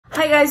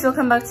Hi guys,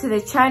 welcome back to the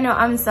channel.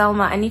 I'm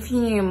Selma, and if you're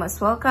new, you're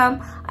most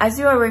welcome. As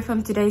you are aware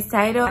from today's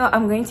title,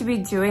 I'm going to be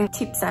doing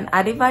tips and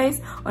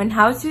advice on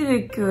how to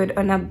look good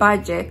on a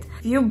budget.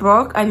 If you're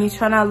broke and you're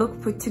trying to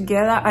look put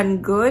together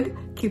and good,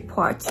 keep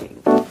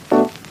watching.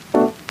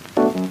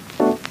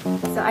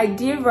 So I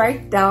did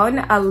write down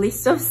a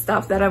list of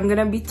stuff that I'm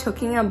gonna be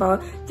talking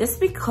about, just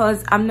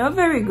because I'm not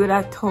very good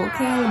at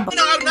talking, but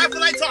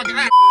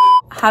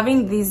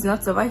having these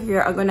notes over here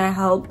are gonna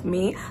help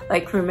me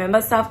like remember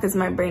stuff, because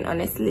my brain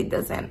honestly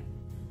doesn't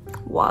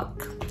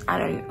work. I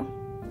don't know.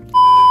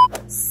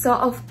 So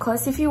of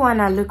course, if you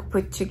wanna look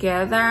put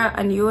together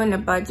and you're on a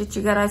budget,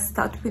 you gotta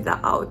start with the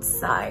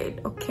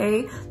outside,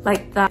 okay?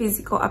 Like the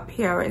physical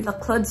appearance. The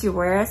clothes you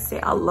wear say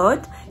a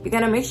lot. You're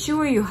gonna make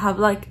sure you have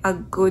like a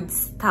good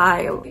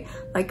style,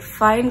 like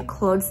find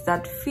clothes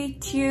that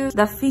fit you,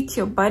 that fit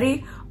your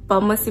body,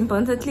 but most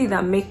importantly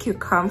that make you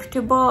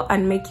comfortable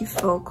and make you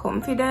feel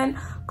confident.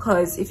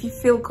 Because if you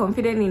feel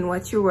confident in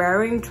what you're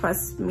wearing,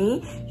 trust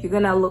me, you're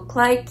gonna look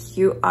like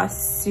you are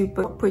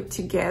super put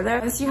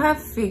together. Once you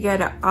have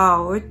figured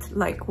out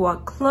like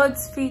what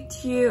clothes fit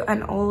you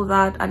and all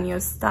that and your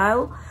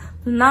style,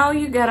 now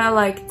you gotta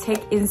like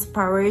take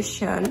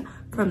inspiration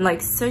from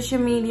like social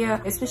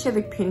media,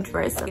 especially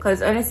Pinterest,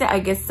 because honestly I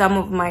get some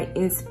of my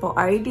inspo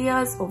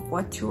ideas of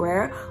what to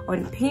wear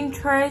on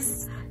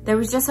Pinterest. There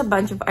is just a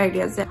bunch of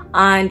ideas there,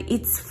 and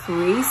it's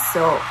free,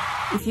 so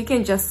if you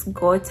can just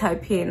go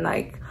type in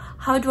like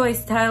how do I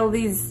style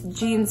these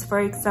jeans, for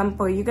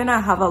example, you're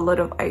gonna have a lot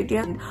of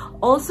ideas. And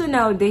also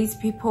nowadays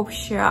people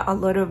share a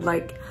lot of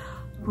like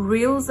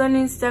reels on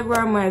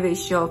Instagram where they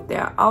show off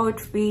their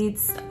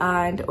outfits,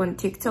 and on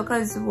TikTok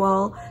as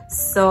well.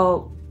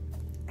 So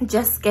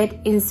just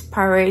get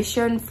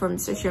inspiration from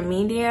social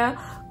media,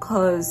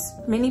 because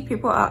many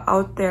people are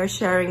out there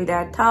sharing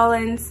their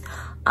talents,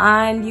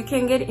 and you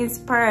can get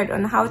inspired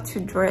on how to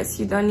dress.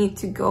 You don't need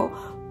to go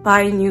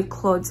buy new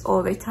clothes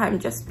all the time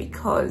just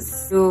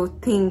because you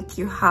think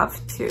you have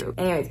to.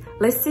 Anyways,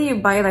 let's say you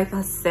buy like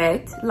a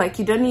set, like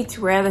you don't need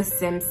to wear the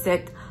same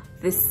set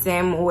the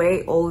same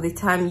way all the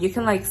time. You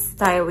can like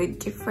style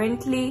it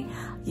differently.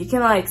 You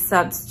can like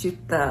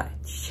substitute the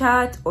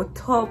shirt or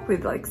top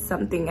with like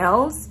something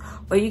else,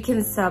 or you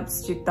can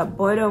substitute the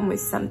bottom with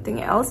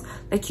something else.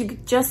 Like you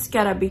just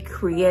gotta be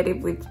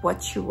creative with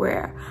what you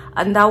wear,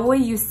 and that way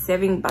you're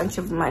saving a bunch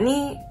of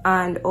money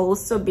and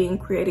also being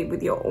creative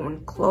with your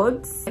own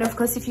clothes. And of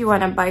course, if you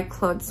want to buy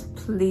clothes,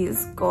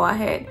 please go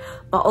ahead.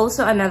 But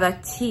also another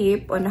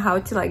tip on how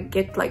to like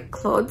get like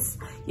clothes,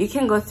 you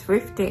can go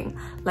thrifting.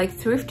 Like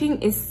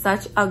thrifting is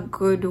such a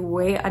good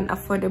way and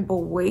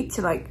affordable way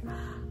to like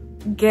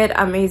get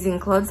amazing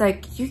clothes.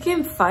 Like you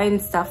can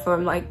find stuff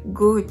from like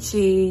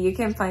Gucci, you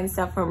can find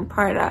stuff from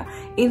Prada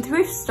in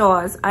thrift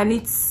stores, and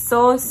it's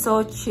so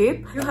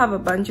cheap. You have a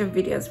bunch of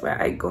videos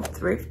where I go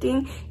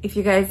thrifting if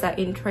you guys are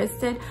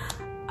interested.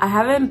 I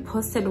haven't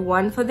posted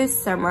one for this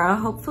summer,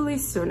 hopefully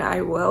soon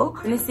I will.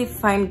 Honestly,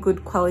 find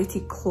good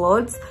quality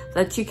clothes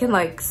that you can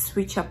like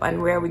switch up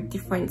and wear with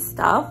different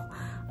stuff,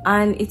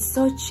 and it's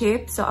so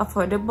cheap, so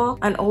affordable.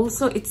 And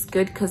also it's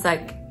good because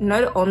like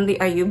not only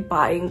are you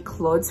buying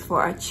clothes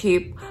for a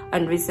cheap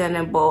and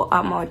reasonable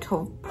amount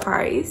of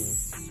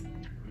price,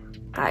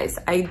 guys,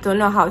 I don't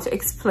know how to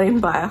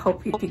explain, but I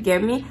hope you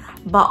get me,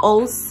 but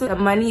also the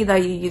money that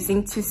you're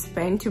using to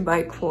spend to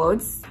buy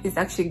clothes is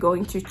actually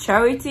going to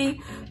charity,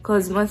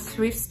 because most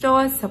thrift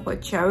stores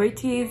support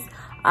charities,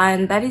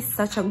 and that is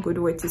such a good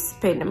way to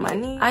spend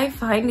money. I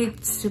find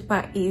it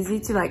super easy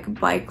to like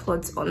buy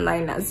clothes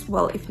online as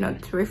well, if not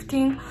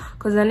thrifting,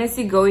 because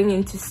honestly going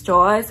into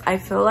stores, I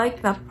feel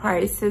like the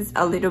price is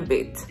a little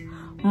bit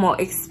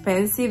more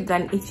expensive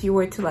than if you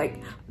were to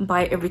like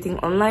buy everything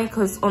online,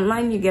 because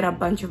online you get a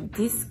bunch of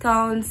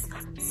discounts.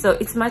 So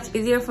it's much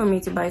easier for me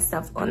to buy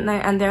stuff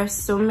online, and there are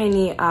so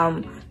many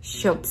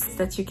shops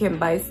that you can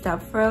buy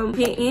stuff from.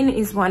 Shein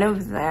is one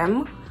of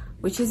them,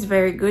 which is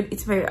very good.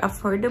 It's very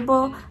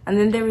affordable. And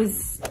then there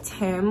is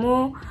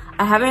Temu.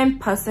 I haven't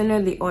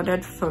personally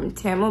ordered from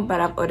Temu, but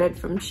I've ordered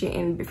from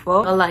Shein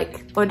before. But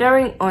like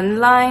ordering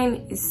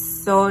online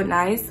is so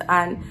nice,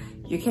 and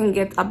you can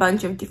get a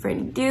bunch of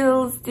different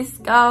deals,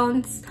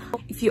 discounts.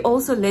 If you're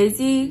also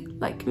lazy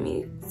like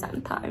me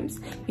sometimes,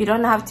 you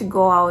don't have to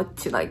go out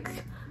to like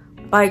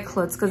buy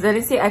clothes, because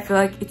honestly I feel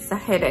like it's a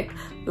headache.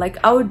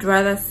 Like I would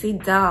rather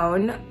sit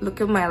down,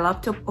 look at my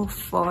laptop or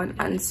phone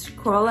and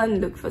scroll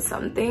and look for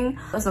something.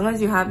 As long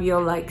as you have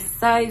your like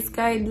size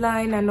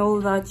guideline and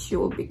all that, you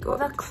will be good.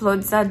 The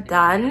clothes are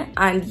done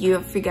and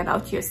you've figured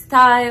out your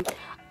style.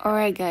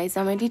 Alright guys,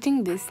 I'm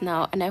editing this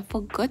now, and I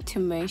forgot to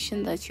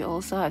mention that you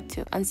also have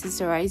to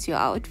accessorize your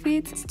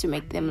outfits to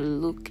make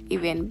them look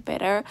even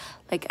better,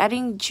 like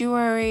adding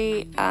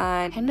jewelry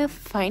and kind of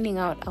finding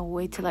out a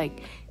way to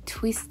like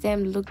twist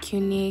them, look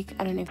unique.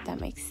 I don't know if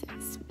that makes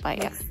sense, but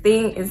yeah. Next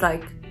thing is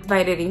like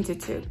divided into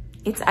two.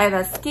 It's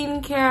either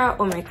skincare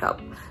or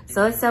makeup.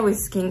 So let's start with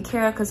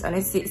skincare, because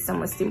honestly it's the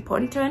most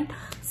important.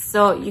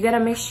 So you gotta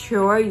make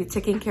sure you're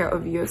taking care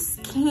of your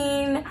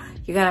skin.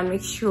 You gotta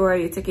make sure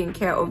you're taking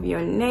care of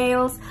your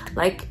nails.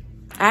 Like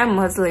I'm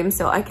Muslim,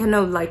 so I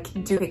cannot like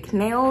do fake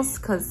nails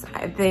because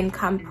I then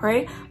can't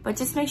pray. But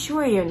just make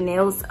sure your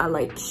nails are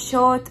like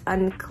short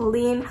and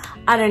clean.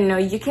 I don't know,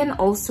 you can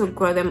also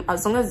grow them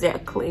as long as they're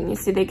clean. You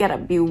see, they gotta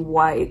be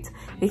white,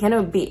 they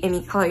cannot be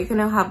any color, you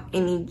cannot have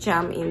any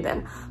jam in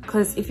them,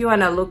 because if you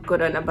want to look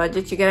good on a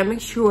budget, you gotta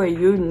make sure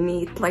you're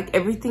neat. Like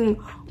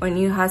everything on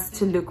you has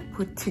to look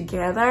put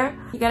together.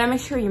 You gotta make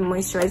sure you're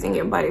moisturizing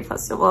your body.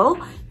 First of all,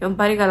 your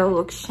body gotta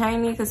look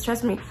shiny, because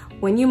trust me,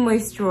 when you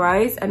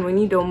moisturize and when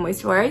you don't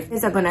moisturize, you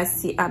guys are gonna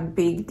see a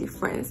big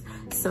difference.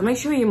 So make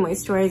sure you're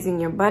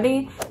moisturizing your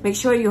body. Make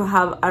sure you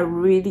have a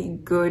really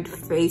good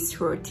face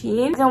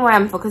routine. That's why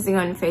I'm focusing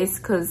on face,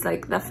 because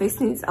like the face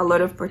needs a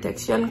lot of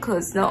protection,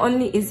 because not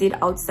only is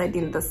it outside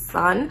in the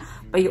sun,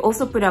 but you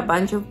also put a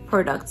bunch of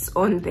products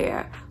on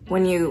there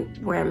when you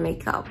wear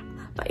makeup.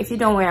 But if you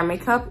don't wear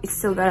makeup, it's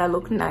still gotta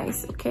look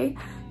nice, okay?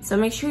 So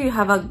make sure you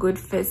have a good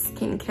face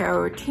skincare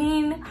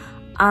routine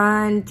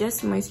and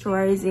just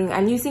moisturizing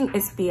and using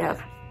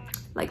SPF.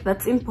 Like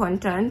that's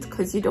important,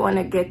 because you don't want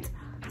to get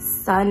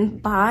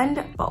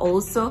sunburned, but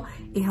also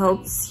it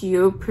helps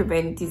you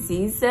prevent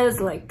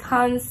diseases like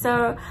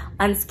cancer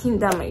and skin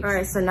damage. All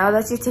right, so now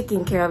that you're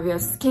taking care of your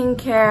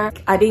skincare,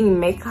 adding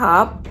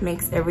makeup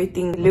makes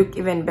everything look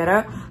even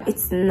better.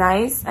 It's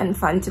nice and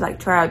fun to like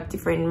try out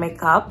different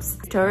makeups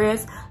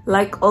tutorials.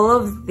 Like all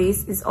of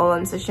this is all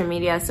on social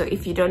media, so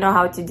if you don't know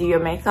how to do your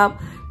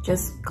makeup,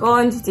 just go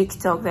on to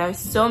TikTok. There are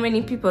so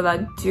many people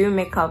that do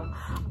makeup,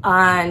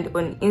 and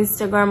on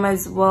Instagram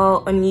as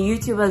well, on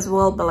YouTube as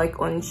well, but like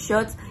on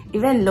shorts,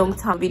 even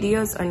long-term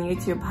videos on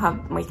YouTube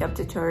have makeup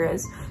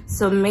tutorials.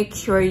 So make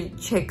sure you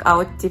check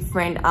out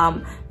different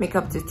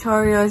makeup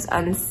tutorials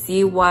and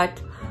see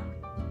what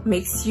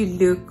makes you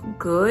look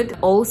good.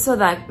 Also,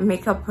 that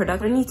makeup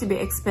product don't need to be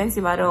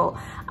expensive at all.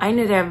 I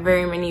know there are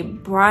very many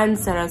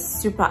brands that are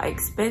super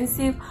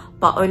expensive,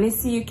 but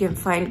honestly you can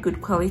find good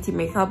quality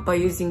makeup by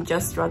using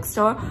just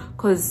drugstore,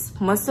 because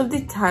most of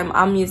the time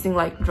I'm using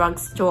like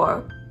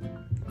drugstore.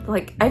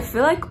 Like I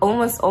feel like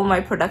almost all my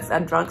products are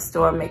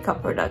drugstore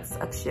makeup products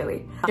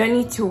actually. You don't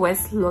need to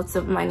waste lots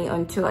of money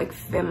onto like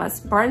famous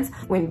brands.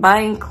 When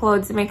buying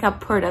clothes, makeup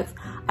products,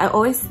 I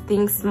always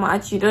think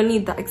smart. You don't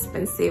need the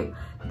expensive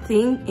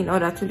thing in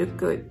order to look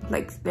good.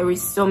 Like there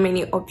is so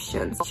many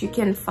options you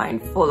can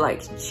find for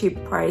like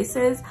cheap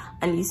prices,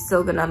 and you're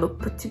still gonna look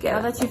put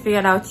together. Now that you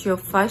figured out your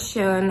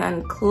fashion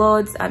and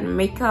clothes and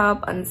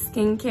makeup and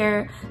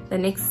skincare, the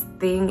next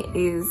thing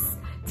is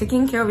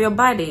taking care of your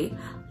body.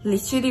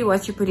 Literally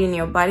what you put in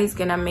your body is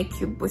gonna make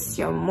you boost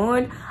your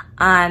mood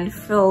and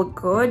feel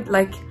good.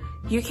 Like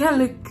you can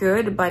look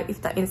good, but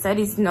if the inside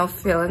is not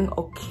feeling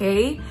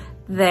okay,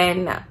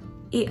 then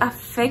it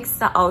affects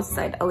the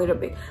outside a little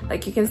bit.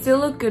 Like you can still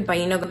look good, but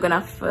you're not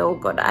gonna feel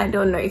good. I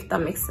don't know if that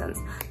makes sense.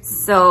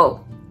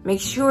 So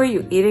make sure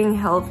you're eating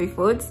healthy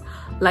foods.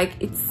 Like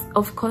it's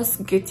of course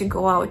good to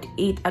go out,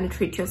 eat and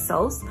treat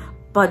yourselves,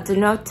 but do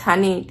not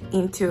turn it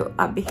into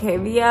a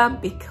behavior,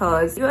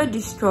 because you are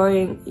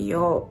destroying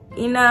your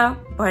inner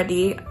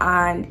body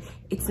and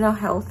it's not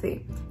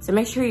healthy. So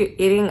make sure you're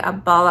eating a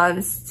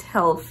balanced,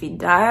 healthy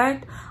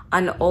diet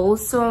and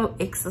also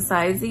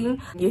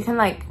exercising. You can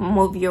like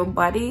move your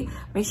body.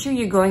 Make sure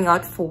you're going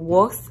out for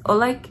walks, or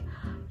like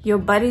your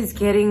body is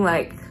getting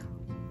like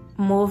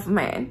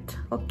movement,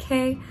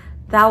 okay?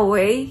 That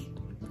way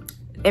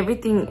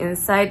everything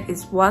inside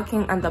is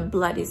working and the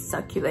blood is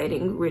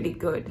circulating really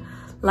good.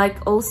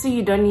 Like also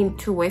you don't need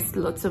to waste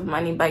lots of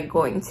money by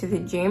going to the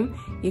gym.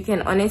 You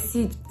can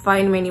honestly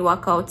find many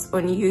workouts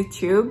on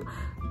YouTube.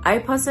 I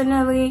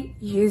personally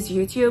use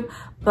YouTube,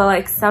 but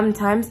like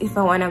sometimes if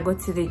I want to go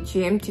to the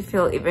gym to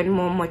feel even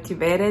more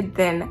motivated,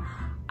 then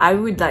I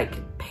would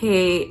like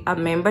pay a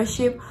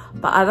membership.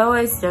 But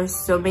otherwise there's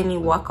so many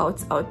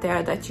workouts out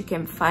there that you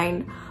can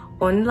find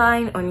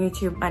online on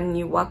YouTube, and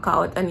you work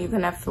out and you're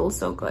gonna feel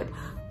so good.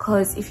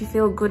 Because if you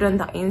feel good on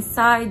the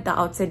inside, the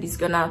outside is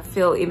gonna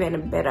feel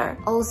even better.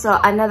 Also,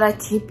 another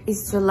tip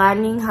is to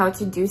learning how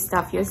to do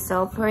stuff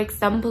yourself. For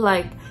example,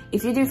 like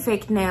if you do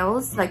fake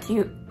nails, like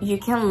you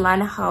can learn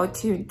how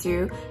to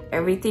do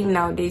everything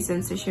nowadays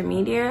on social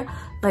media.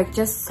 Like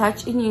just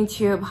search in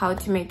YouTube how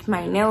to make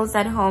my nails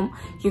at home.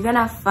 You're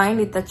gonna find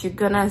it that you're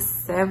gonna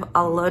save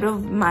a lot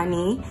of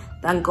money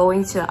than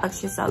going to the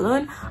actual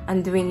salon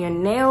and doing your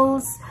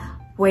nails,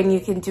 when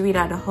you can do it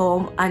at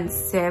home and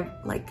save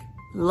like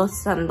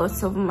lots and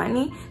lots of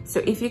money.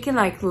 So if you can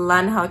like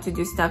learn how to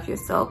do stuff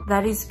yourself,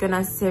 that is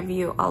gonna save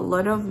you a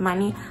lot of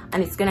money,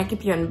 and it's gonna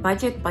keep you on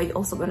budget, but you're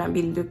also gonna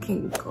be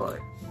looking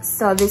good.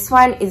 So this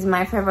one is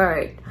my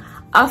favorite.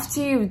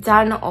 After you've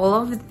done all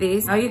of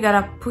this, now you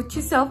gotta put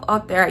yourself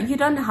out there. You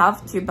don't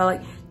have to, but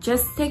like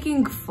just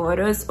taking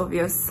photos of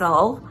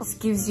yourself just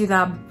gives you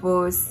that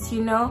boost,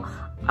 you know,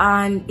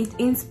 and it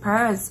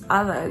inspires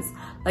others.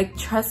 Like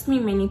trust me,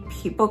 many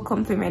people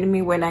compliment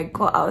me when I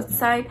go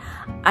outside,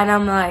 and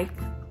I'm like,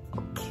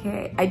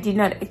 okay, I did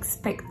not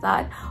expect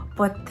that,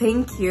 but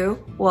thank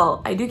you.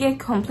 Well, I do get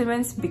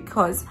compliments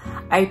because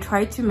I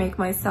try to make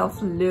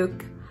myself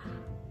look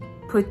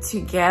put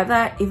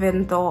together,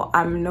 even though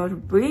I'm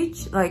not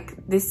rich. Like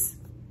this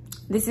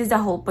this is the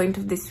whole point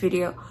of this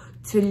video,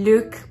 to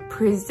look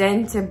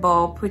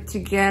presentable, put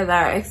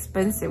together,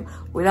 expensive,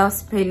 without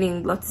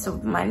spending lots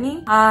of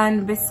money.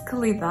 And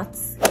basically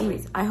that's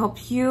it. I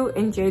hope you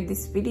enjoyed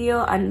this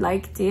video and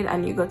liked it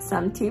and you got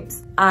some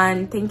tips,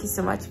 and thank you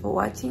so much for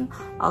watching.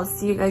 I'll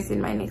see you guys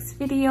in my next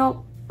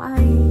video.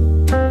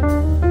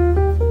 Bye.